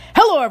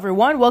Hello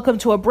everyone, welcome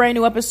to a brand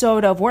new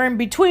episode of We're in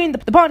Between, the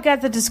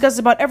podcast that discusses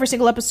about every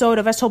single episode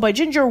of As Told by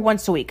Ginger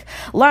once a week.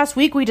 Last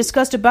week we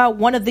discussed about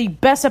one of the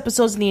best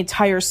episodes in the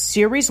entire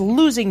series,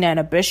 Losing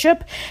Nana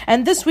Bishop,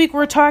 and this week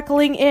we're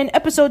tackling in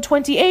episode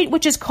 28,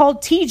 which is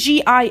called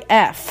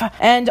TGIF.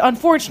 And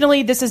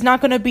unfortunately, this is not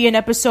going to be an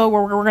episode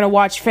where we're going to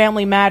watch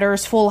Family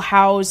Matters, Full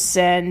House,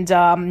 and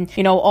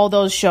all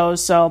those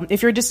shows. So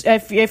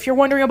if you're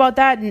wondering about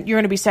that, you're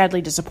going to be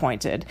sadly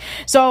disappointed.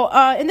 So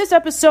in this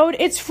episode,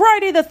 it's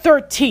Friday the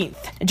 13th.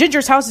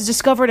 Ginger's house is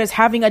discovered as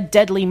having a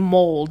deadly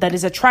mold that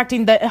is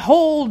attracting the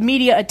whole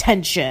media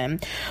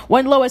attention.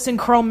 When Lois and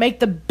Carl make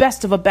the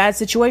best of a bad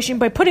situation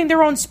by putting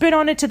their own spin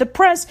on it to the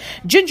press,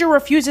 Ginger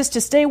refuses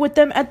to stay with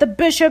them at the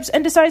Bishops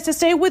and decides to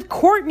stay with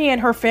Courtney and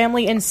her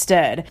family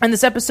instead. And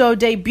this episode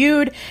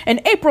debuted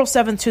on April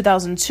 7th,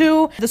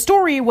 2002. The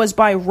story was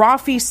by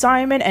Rafi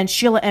Simon and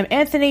Sheila M.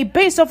 Anthony,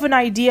 based off an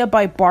idea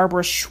by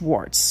Barbara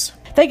Schwartz.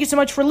 Thank you so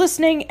much for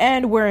listening,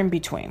 and we're in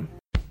between.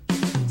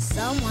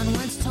 Someone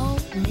once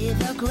told me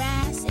the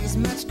grass is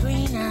much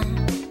greener.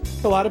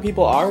 A lot of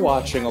people are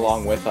watching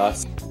along with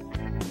us.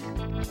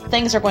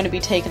 Things are going to be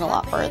taken a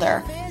lot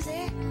further.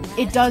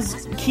 It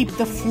does keep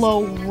the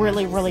flow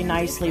really, really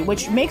nicely,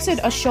 which makes it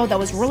a show that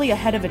was really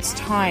ahead of its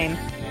time.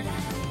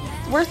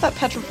 Where's that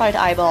petrified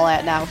eyeball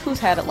at now? Who's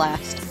had it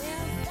last?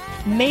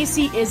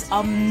 Macy is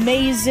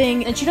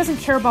amazing, and she doesn't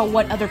care about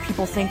what other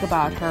people think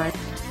about her.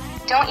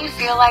 Don't you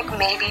feel like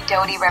maybe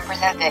Dodie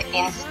represents the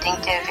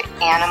instinctive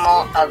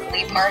animal,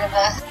 ugly part of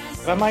us?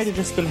 I might have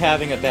just been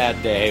having a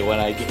bad day when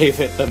I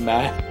gave it the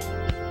meh.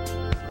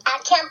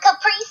 At Camp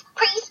Caprice,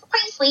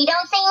 priest, we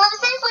don't sing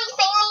mooses, we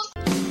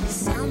sing these.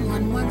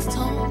 Someone once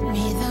told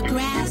me the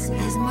grass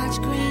is much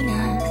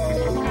greener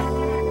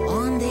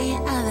on the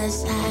other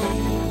side.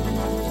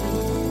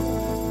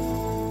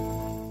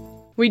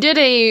 We did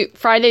a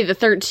Friday the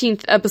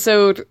 13th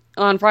episode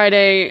on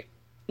Friday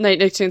Night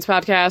Nicktoons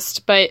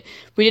podcast, but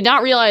we did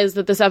not realize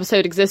that this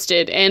episode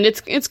existed, and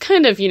it's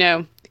kind of,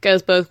 it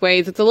goes both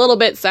ways. It's a little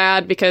bit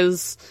sad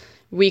because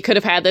we could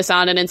have had this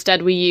on, and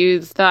instead we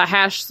used the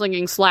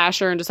hash-slinging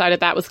slasher and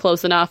decided that was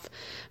close enough.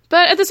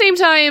 But at the same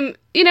time,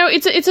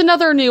 it's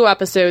another new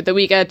episode that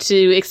we get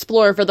to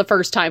explore for the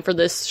first time for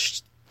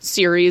this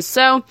series,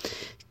 so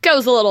it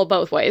goes a little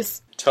both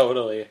ways.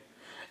 Totally.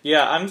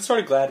 Yeah, I'm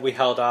sort of glad we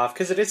held off,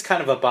 because it is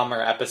kind of a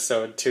bummer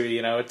episode, too,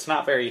 it's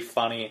not very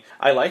funny.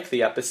 I like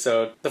the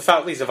episode. The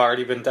Foutleys have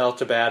already been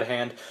dealt a bad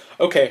hand.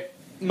 Okay,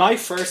 my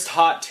first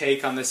hot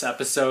take on this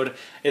episode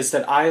is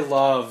that I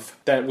love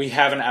that we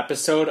have an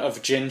episode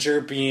of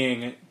Ginger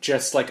being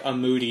just like a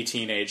moody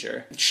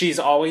teenager. She's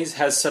always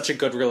has such a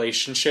good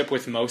relationship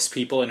with most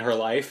people in her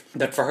life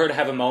that for her to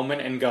have a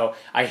moment and go,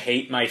 I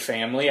hate my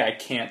family, I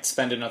can't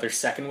spend another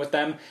second with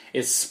them,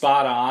 is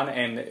spot on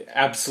and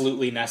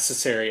absolutely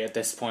necessary at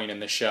this point in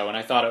the show. And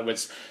I thought it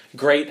was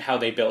great how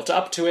they built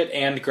up to it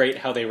and great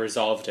how they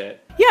resolved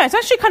it. Yeah, it's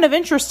actually kind of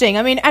interesting.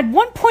 I mean, at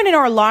one point in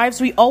our lives,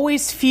 we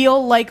always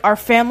feel like our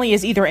family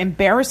is either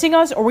embarrassing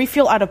us or we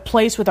feel out of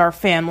place with our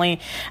family,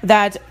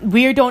 that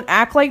we don't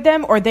act like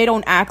them or they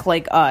don't act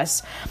like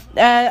us.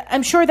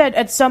 I'm sure that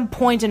at some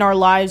point in our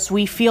lives,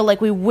 we feel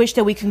like we wish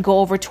that we can go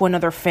over to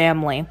another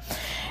family.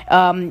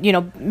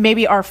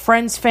 Maybe our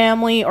friend's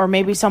family or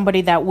maybe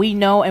somebody that we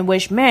know and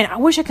wish, man, I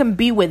wish I could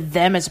be with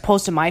them as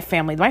opposed to my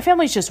family. My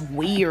family's just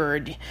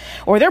weird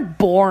or they're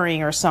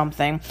boring or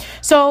something.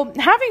 So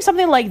having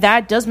something like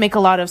that does make a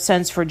lot of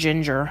sense for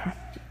Ginger.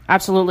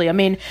 Absolutely. I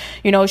mean,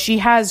 she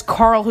has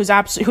Carl, who's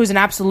an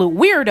absolute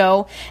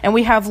weirdo, and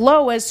we have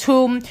Lois,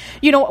 whom,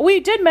 we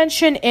did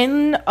mention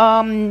in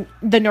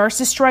the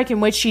nurses' strike, in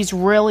which she's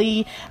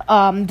really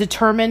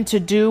determined to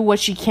do what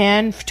she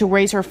can to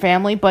raise her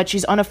family, but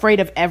she's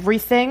unafraid of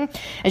everything,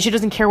 and she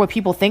doesn't care what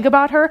people think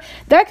about her.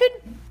 That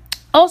could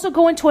also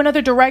go into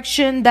another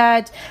direction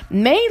that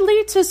may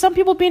lead to some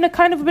people being a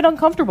bit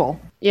uncomfortable.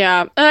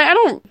 Yeah, I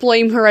don't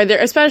blame her either,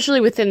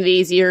 especially within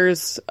these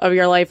years of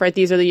your life, right?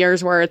 These are the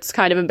years where it's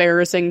kind of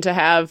embarrassing to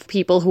have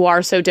people who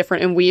are so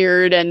different and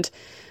weird, and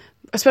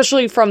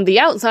especially from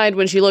the outside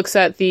when she looks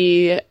at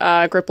the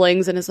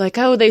Griplings and is like,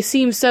 oh, they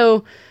seem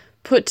so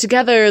put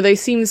together, they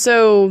seem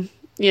so,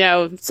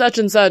 such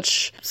and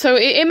such. So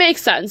it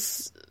makes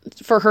sense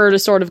for her to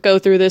sort of go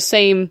through the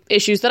same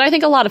issues that I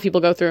think a lot of people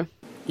go through.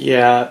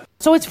 Yeah.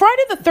 So it's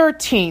Friday the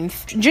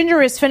 13th.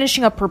 Ginger is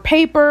finishing up her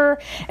paper,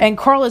 and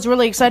Carl is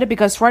really excited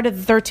because Friday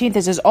the 13th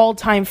is his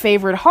all-time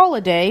favorite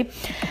holiday.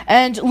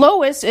 And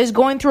Lois is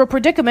going through a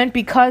predicament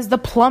because the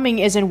plumbing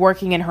isn't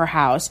working in her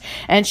house,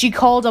 and she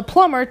called a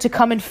plumber to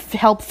come and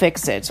help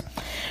fix it.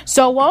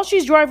 So while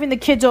she's driving the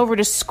kids over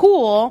to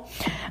school,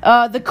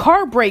 the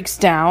car breaks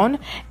down,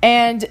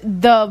 and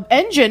the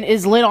engine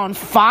is lit on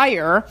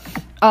fire.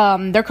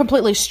 They're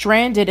completely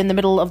stranded in the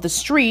middle of the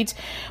street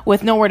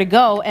with nowhere to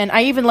go. And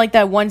I even like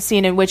that one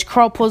scene in which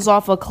Carl pulls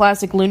off a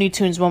classic Looney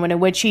Tunes moment in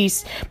which he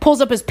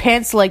pulls up his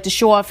pants leg to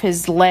show off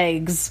his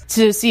legs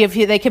to see if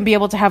they can be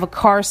able to have a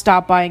car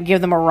stop by and give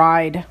them a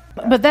ride.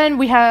 But then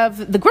we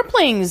have the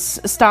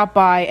Griplings stop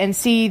by and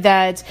see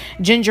that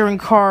Ginger and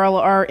Carl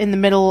are in the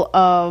middle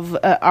of,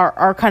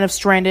 are kind of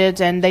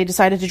stranded, and they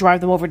decided to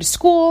drive them over to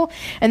school.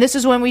 And this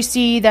is when we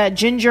see that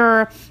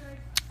Ginger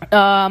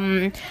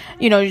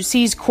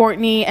sees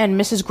Courtney and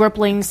Mrs.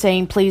 Gripling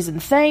saying please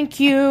and thank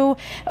you,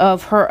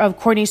 of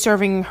Courtney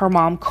serving her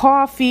mom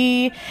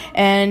coffee,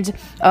 and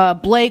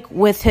Blake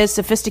with his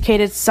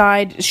sophisticated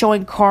side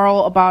showing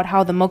Carl about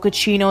how the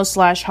mochaccino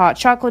 / hot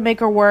chocolate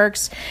maker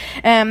works.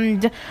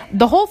 And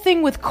the whole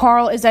thing with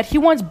Carl is that he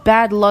wants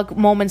bad luck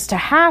moments to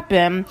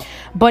happen,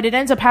 but it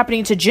ends up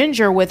happening to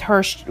Ginger with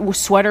her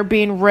sweater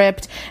being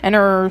ripped and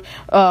her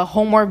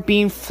homework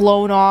being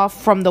flown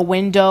off from the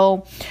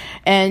window.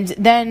 And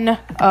then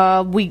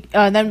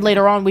then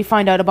later on we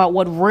find out about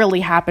what really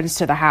happens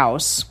to the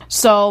house.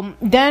 So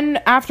then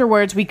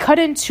afterwards we cut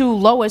into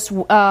Lois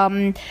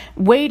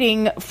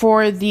waiting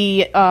for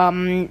the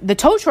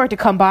tow truck to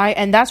come by,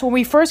 and that's when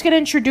we first get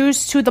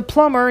introduced to the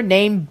plumber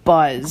named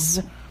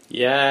Buzz.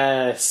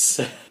 Yes.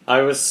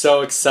 I was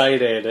so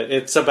excited.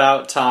 It's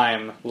about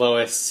time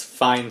Lois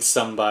finds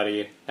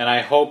somebody, and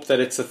I hope that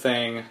it's a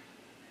thing.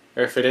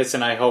 Or if it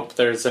isn't, I hope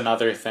there's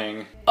another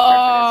thing.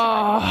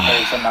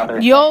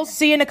 You'll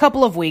see in a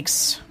couple of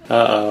weeks.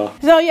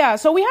 Uh-oh.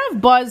 So we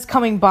have Buzz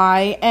coming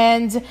by,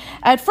 and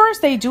at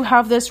first they do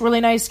have this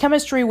really nice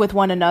chemistry with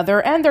one another,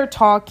 and they're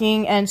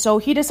talking, and so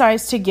he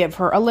decides to give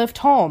her a lift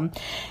home.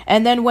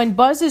 And then when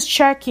Buzz is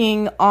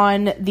checking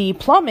on the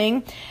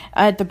plumbing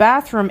at the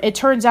bathroom, it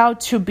turns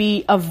out to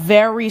be a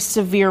very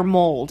severe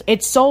mold.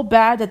 It's so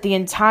bad that the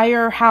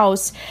entire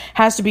house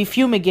has to be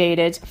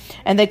fumigated,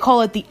 and they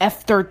call it the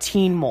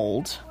F13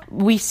 mold.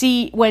 We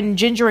see when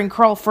Ginger and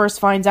Carl first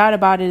finds out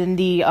about it in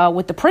the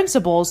with the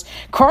principals,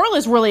 Carl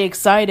is really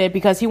excited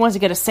because he wants to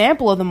get a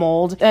sample of the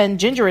mold, and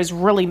Ginger is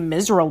really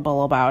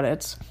miserable about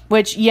it.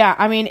 Which, yeah,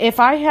 I mean, if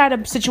I had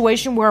a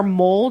situation where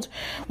mold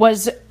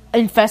was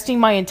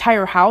infesting my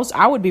entire house,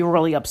 I would be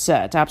really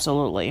upset,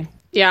 absolutely.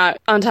 Yeah,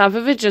 on top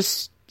of it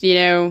just,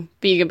 being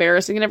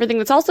embarrassing and everything,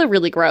 that's also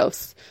really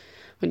gross.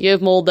 When you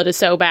have mold that is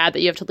so bad that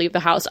you have to leave the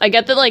house. I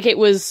get that, it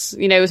was,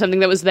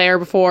 something that was there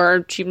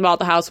before she bought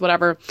the house,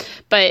 whatever.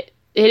 But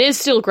it is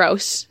still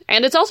gross.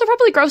 And it's also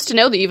probably gross to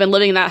know that you've been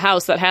living in that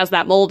house that has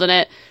that mold in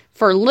it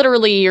for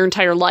literally your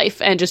entire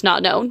life and just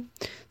not known.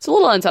 It's a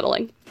little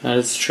unsettling. That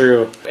is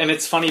true. And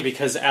it's funny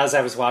because as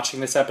I was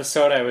watching this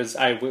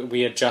episode,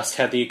 we had just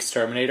had the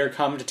exterminator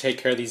come to take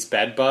care of these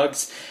bed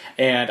bugs.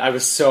 And I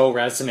was so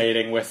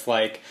resonating with,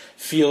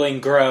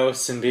 feeling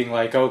gross and being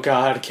like, oh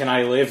God, can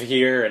I live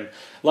here? And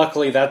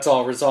luckily, that's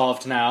all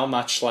resolved now,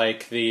 much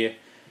like the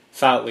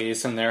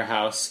Foutleys and their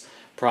house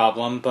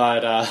problem.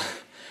 But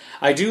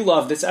I do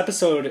love this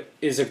episode.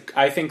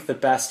 I think, the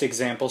best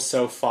example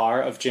so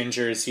far of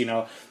Ginger's,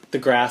 the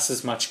grass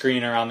is much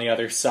greener on the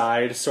other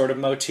side sort of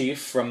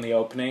motif from the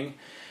opening.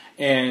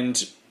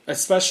 And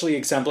especially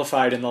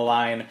exemplified in the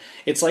line,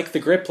 it's like the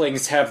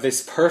Griplings have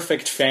this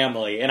perfect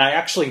family. And I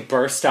actually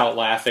burst out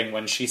laughing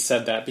when she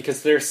said that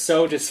because they're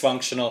so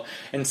dysfunctional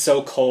and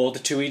so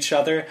cold to each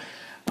other.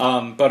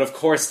 But of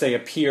course they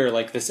appear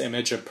like this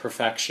image of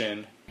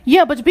perfection.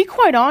 Yeah, but to be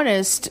quite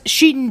honest,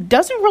 she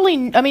doesn't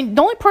really...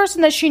 the only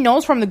person that she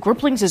knows from the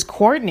Griplings is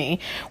Courtney.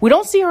 We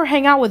don't see her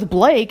hang out with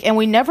Blake, and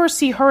we never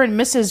see her and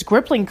Mrs.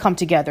 Gripling come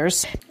together.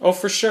 Oh,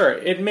 for sure.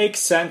 It makes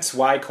sense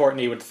why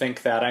Courtney would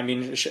think that.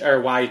 Or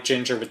why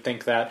Ginger would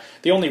think that.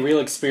 The only real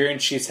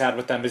experience she's had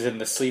with them is in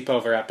the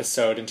sleepover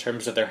episode in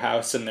terms of their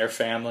house and their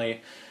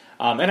family.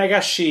 And I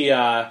guess she...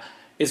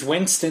 Is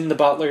Winston the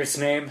butler's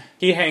name?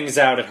 He hangs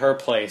out at her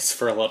place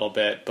for a little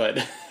bit,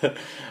 but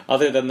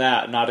other than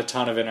that, not a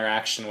ton of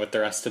interaction with the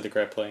rest of the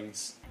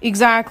Griplings.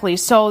 Exactly.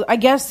 So I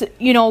guess,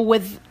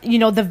 with,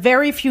 the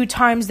very few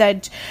times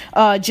that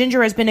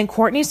Ginger has been in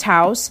Courtney's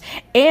house,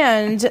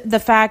 and the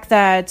fact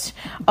that,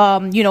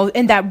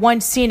 in that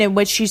one scene in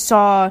which she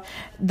saw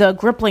the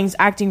Griplings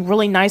acting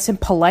really nice and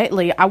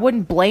politely, I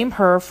wouldn't blame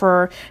her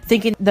for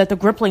thinking that the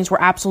Griplings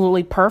were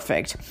absolutely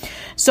perfect.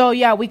 So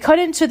yeah, we cut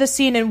into the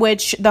scene in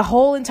which the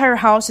whole entire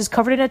house is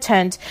covered in a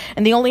tent,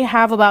 and they only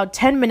have about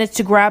 10 minutes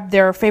to grab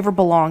their favorite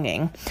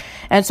belonging.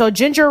 And so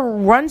Ginger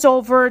walks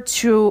over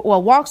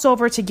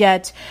to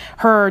get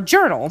her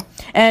journal.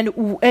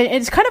 And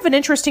it's kind of an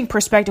interesting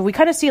perspective. We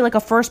kind of see a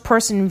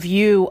first-person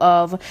view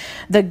of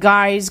the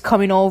guys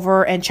coming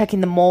over and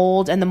checking the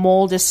mold, and the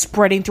mold is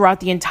spreading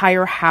throughout the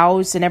entire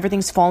house, and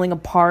everything's falling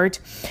apart.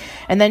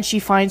 And then she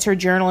finds her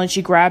journal and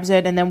she grabs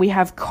it, and then we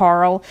have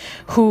Carl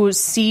who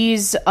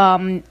sees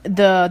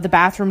the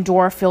bathroom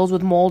door filled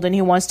with mold, and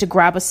he wants to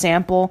grab a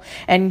sample,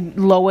 and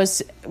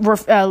Lois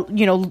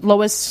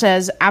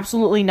says,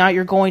 absolutely not,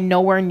 you're going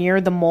nowhere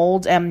near the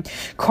mold, and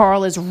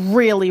Carl is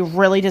really,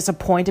 really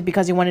disappointed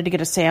because he wanted to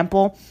get a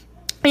sample.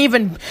 He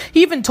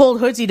even told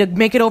Hoodsie to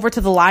make it over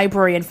to the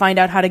library and find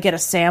out how to get a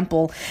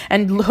sample.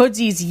 And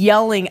Hoodsie's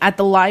yelling at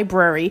the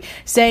library,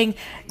 saying,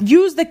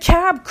 use the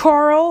cab,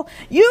 Carl!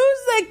 Use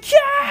the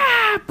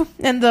cab!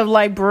 And the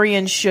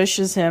librarian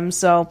shushes him,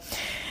 so...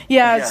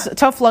 Yeah, it's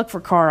tough luck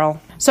for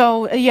Carl.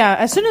 So, yeah,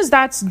 as soon as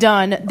that's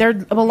done, their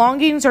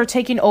belongings are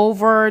taken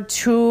over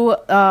to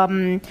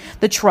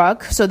the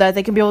truck so that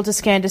they can be able to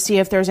scan to see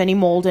if there's any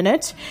mold in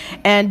it.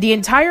 And the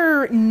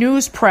entire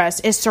news press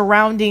is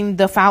surrounding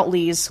the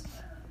Foutleys,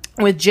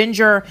 with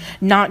Ginger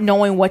not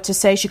knowing what to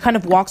say. She kind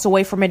of walks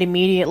away from it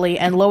immediately,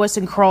 and Lois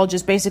and Carl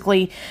just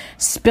basically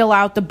spill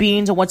out the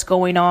beans on what's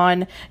going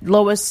on.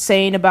 Lois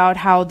saying about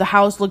how the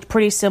house looked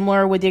pretty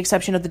similar with the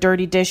exception of the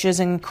dirty dishes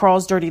and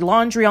Carl's dirty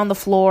laundry on the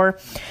floor,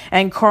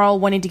 and Carl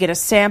wanting to get a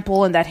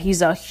sample and that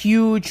he's a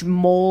huge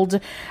mold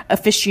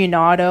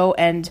aficionado.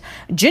 And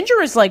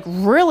Ginger is like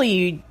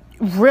really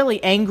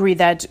angry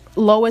that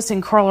Lois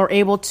and Carl are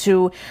able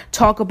to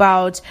talk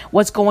about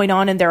what's going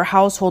on in their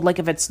household like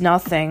if it's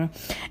nothing,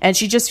 and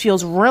she just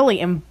feels really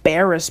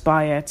embarrassed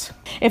by it.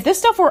 If this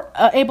stuff were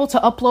able to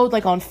upload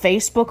like on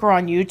Facebook or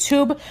on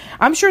YouTube,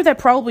 I'm sure that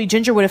probably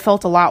Ginger would have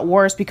felt a lot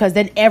worse, because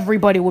then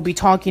everybody would be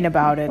talking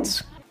about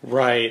it.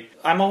 Right.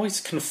 I'm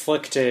always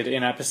conflicted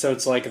in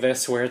episodes like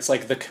this where it's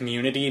like the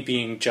community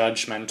being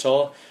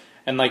judgmental.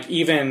 And, like,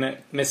 even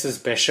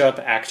Mrs. Bishop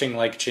acting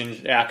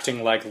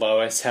like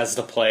Lois has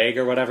the plague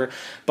or whatever.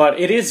 But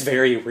it is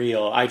very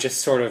real. I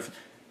just sort of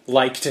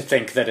like to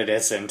think that it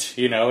isn't.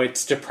 You know,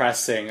 it's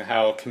depressing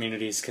how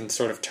communities can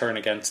sort of turn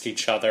against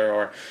each other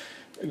or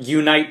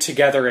unite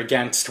together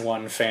against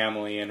one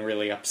family in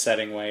really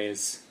upsetting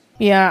ways.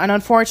 Yeah, and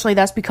unfortunately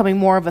that's becoming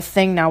more of a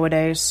thing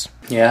nowadays.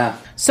 Yeah.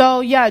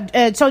 So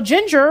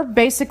Ginger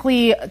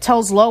basically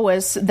tells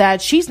Lois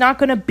that she's not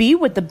going to be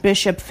with the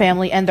Bishop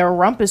family and their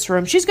rumpus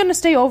room. She's going to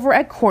stay over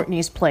at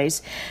Courtney's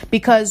place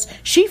because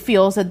she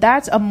feels that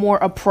that's a more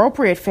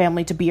appropriate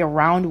family to be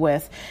around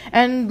with.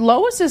 And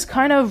Lois is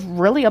kind of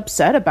really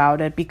upset about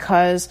it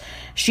because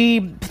she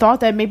thought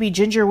that maybe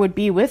Ginger would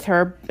be with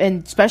her,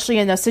 and especially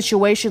in a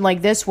situation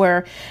like this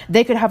where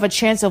they could have a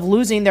chance of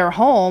losing their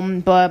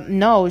home. But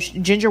no,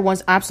 Ginger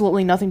wants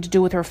absolutely nothing to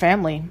do with her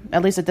family,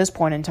 at least at this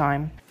point in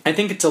time. I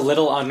think it's a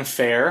little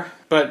unfair,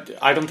 but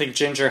I don't think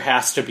Ginger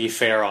has to be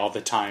fair all the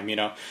time, you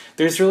know.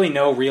 There's really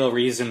no real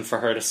reason for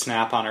her to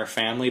snap on her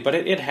family, but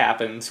it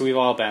happens. We've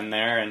all been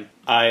there, and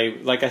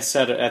like I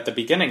said at the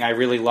beginning, I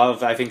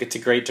think it's a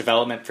great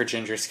development for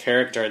Ginger's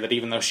character, that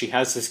even though she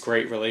has this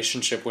great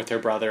relationship with her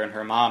brother and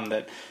her mom,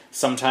 that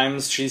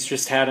sometimes she's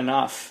just had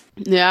enough.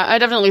 Yeah, I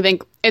definitely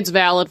think it's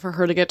valid for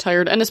her to get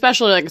tired, and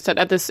especially, like I said,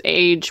 at this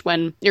age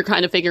when you're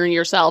kind of figuring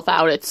yourself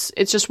out, it's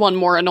just one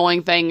more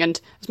annoying thing. And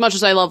as much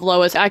as I love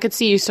Lois, I could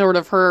see sort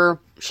of her,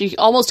 she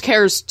almost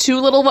cares too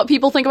little what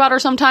people think about her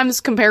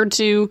sometimes compared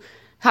to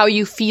how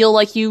you feel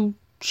like you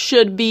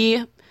should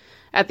be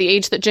at the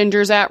age that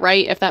Ginger's at,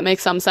 right? If that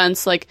makes some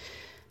sense. Like,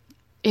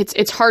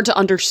 it's hard to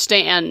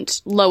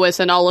understand Lois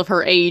and all of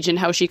her age and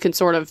how she can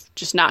sort of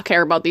just not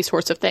care about these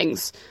sorts of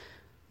things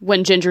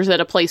when Ginger's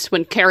at a place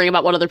when caring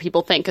about what other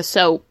people think is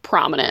so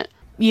prominent.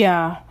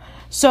 Yeah.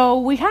 So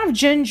we have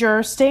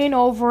Ginger staying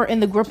over in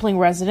the Grippling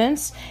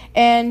residence,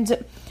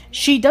 and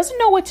she doesn't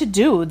know what to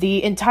do.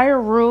 The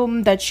entire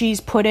room that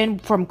she's put in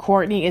from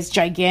Courtney is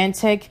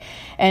gigantic,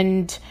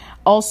 and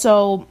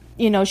also,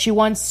 you know, she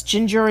wants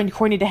Ginger and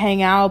Courtney to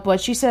hang out, but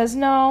she says,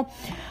 no,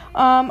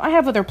 I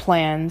have other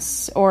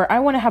plans, or I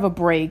want to have a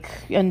break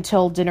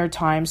until dinner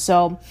time.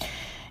 So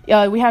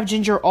we have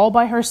Ginger all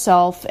by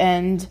herself,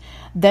 and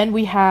then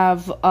we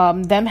have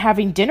them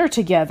having dinner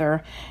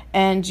together.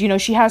 And, you know,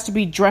 she has to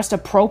be dressed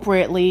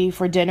appropriately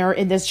for dinner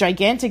in this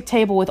gigantic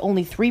table with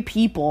only 3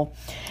 people.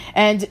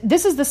 And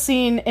this is the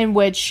scene in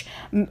which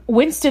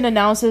Winston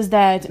announces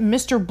that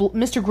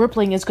Mr.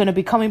 Grippling is going to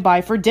be coming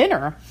by for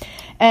dinner.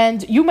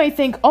 And you may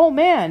think, oh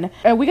man,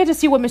 we get to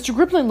see what Mr.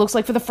 Grippling looks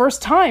like for the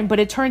first time, but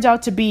it turns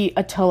out to be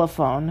a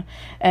telephone.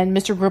 And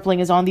Mr.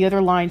 Grippling is on the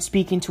other line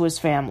speaking to his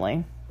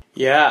family.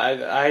 Yeah,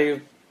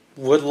 I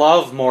would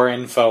love more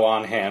info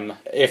on him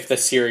if the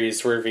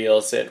series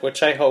reveals it,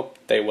 which I hope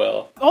they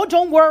will. Oh,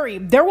 don't worry.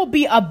 There will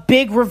be a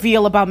big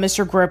reveal about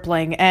Mr.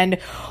 Grippling, and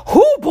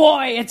hoo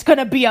boy, it's going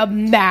to be a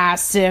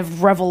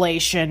massive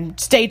revelation.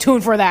 Stay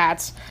tuned for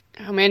that.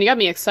 Oh man, you got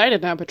me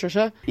excited now,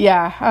 Patricia.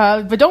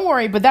 Yeah, but don't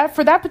worry. But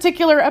for that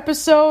particular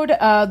episode,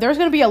 there's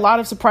going to be a lot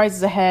of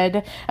surprises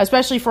ahead,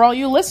 especially for all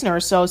you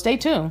listeners. So stay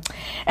tuned.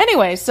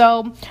 Anyway,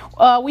 so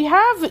we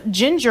have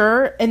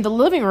Ginger in the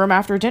living room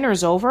after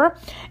dinner's over,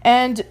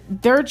 and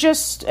they're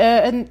just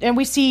and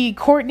we see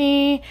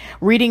Courtney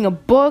reading a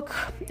book,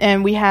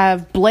 and we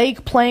have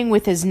Blake playing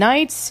with his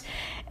knights,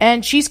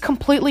 and she's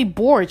completely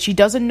bored. She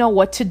doesn't know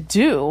what to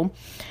do,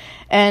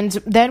 and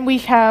then we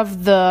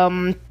have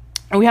the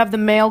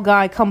mail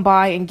guy come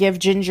by and give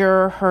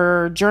Ginger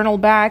her journal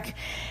back,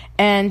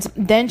 and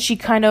then she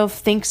kind of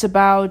thinks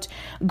about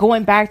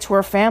going back to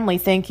her family,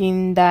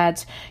 thinking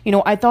that, you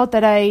know, I thought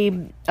that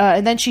and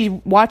then she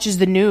watches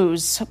the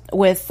news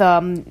with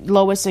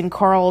Lois and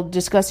Carl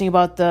discussing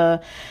about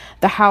the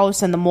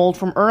house and the mold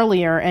from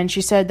earlier, and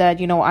she said that,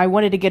 you know, I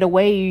wanted to get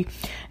away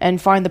and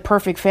find the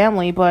perfect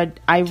family, but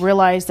I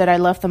realized that I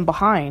left them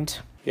behind.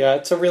 Yeah,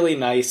 it's a really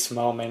nice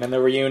moment, and the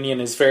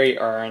reunion is very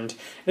earned.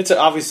 These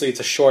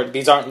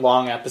aren't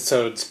long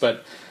episodes,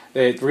 but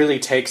it really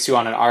takes you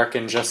on an arc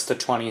in just the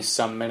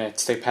 20-some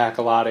minutes. They pack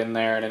a lot in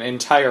there and an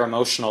entire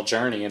emotional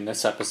journey in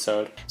this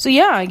episode. So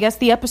yeah, I guess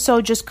the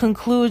episode just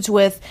concludes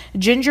with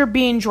Ginger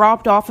being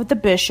dropped off at the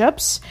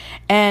Bishop's,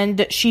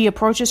 and she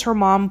approaches her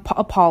mom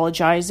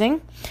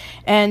apologizing,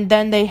 and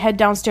then they head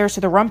downstairs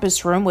to the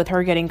rumpus room with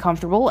her getting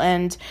comfortable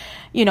and,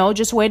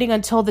 just waiting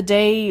until the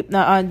day,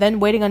 then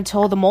waiting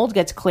until the mold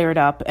gets cleared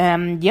up.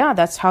 And yeah,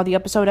 that's how the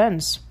episode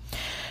ends.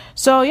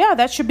 So yeah,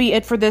 that should be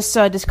it for this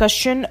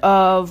discussion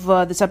of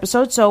this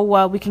episode.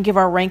 So we can give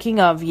our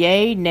ranking of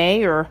yay,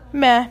 nay, or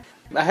meh.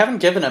 I haven't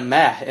given a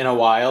meh in a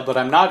while, but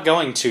I'm not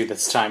going to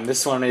this time.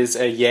 This one is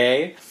a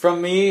yay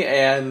from me,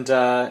 and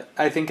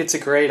I think it's a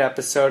great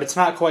episode. It's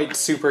not quite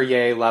super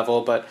yay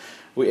level, but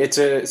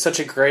it's such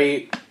a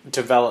great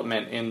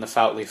development in the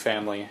Foutley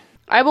family.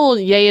 I will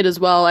yay it as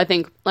well. I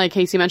think, like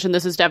Casey mentioned,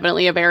 this is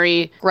definitely a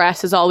very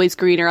grass is always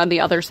greener on the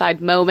other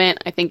side moment.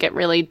 I think it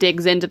really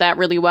digs into that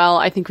really well.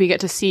 I think we get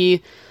to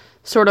see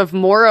sort of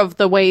more of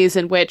the ways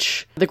in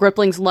which the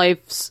Griplings'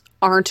 lives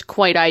aren't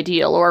quite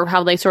ideal, or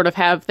how they sort of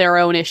have their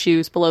own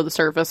issues below the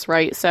surface,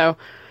 right? So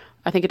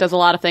I think it does a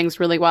lot of things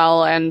really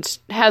well and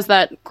has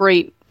that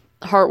great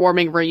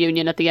heartwarming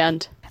reunion at the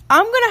end.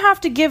 I'm going to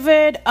have to give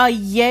it a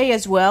yay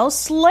as well,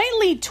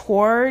 slightly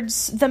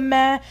towards the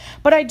meh,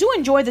 but I do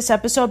enjoy this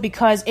episode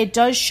because it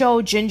does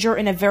show Ginger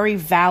in a very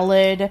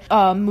valid,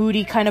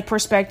 moody kind of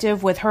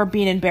perspective, with her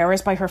being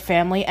embarrassed by her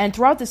family, and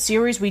throughout the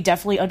series we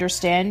definitely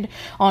understand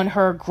on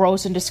her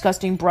gross and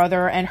disgusting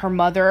brother and her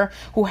mother,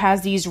 who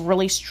has these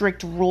really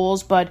strict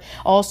rules, but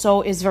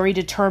also is very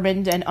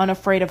determined and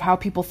unafraid of how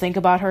people think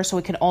about her, so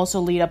it can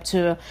also lead up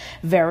to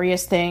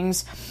various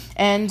things.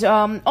 And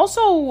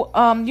also,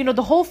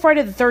 the whole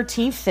Friday the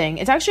 13th thing,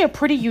 it's actually a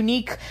pretty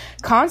unique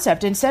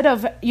concept. Instead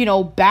of,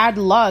 bad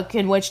luck,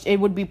 in which it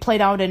would be played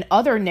out in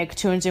other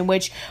Nicktoons, in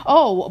which,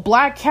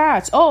 black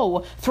cats,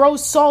 throw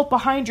salt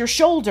behind your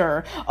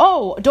shoulder,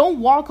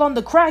 don't walk on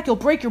the crack, you'll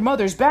break your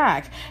mother's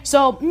back.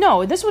 So,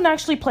 no, this one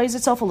actually plays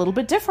itself a little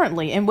bit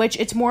differently, in which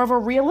it's more of a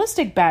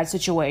realistic bad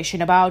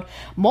situation about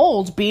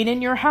mold being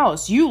in your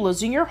house, you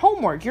losing your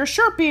homework, your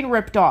shirt being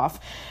ripped off.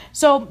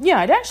 So,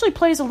 yeah, it actually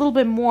plays a little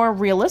bit more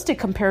realistic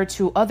compared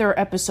to other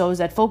episodes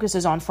that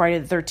focuses on Friday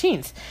the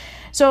 13th.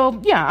 So,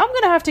 yeah, I'm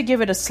going to have to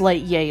give it a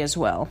slight yay as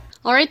well.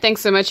 All right,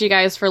 thanks so much, you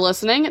guys, for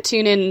listening.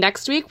 Tune in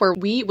next week where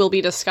we will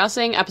be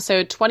discussing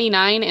episode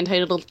 29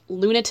 entitled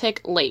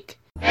Lunatic Lake.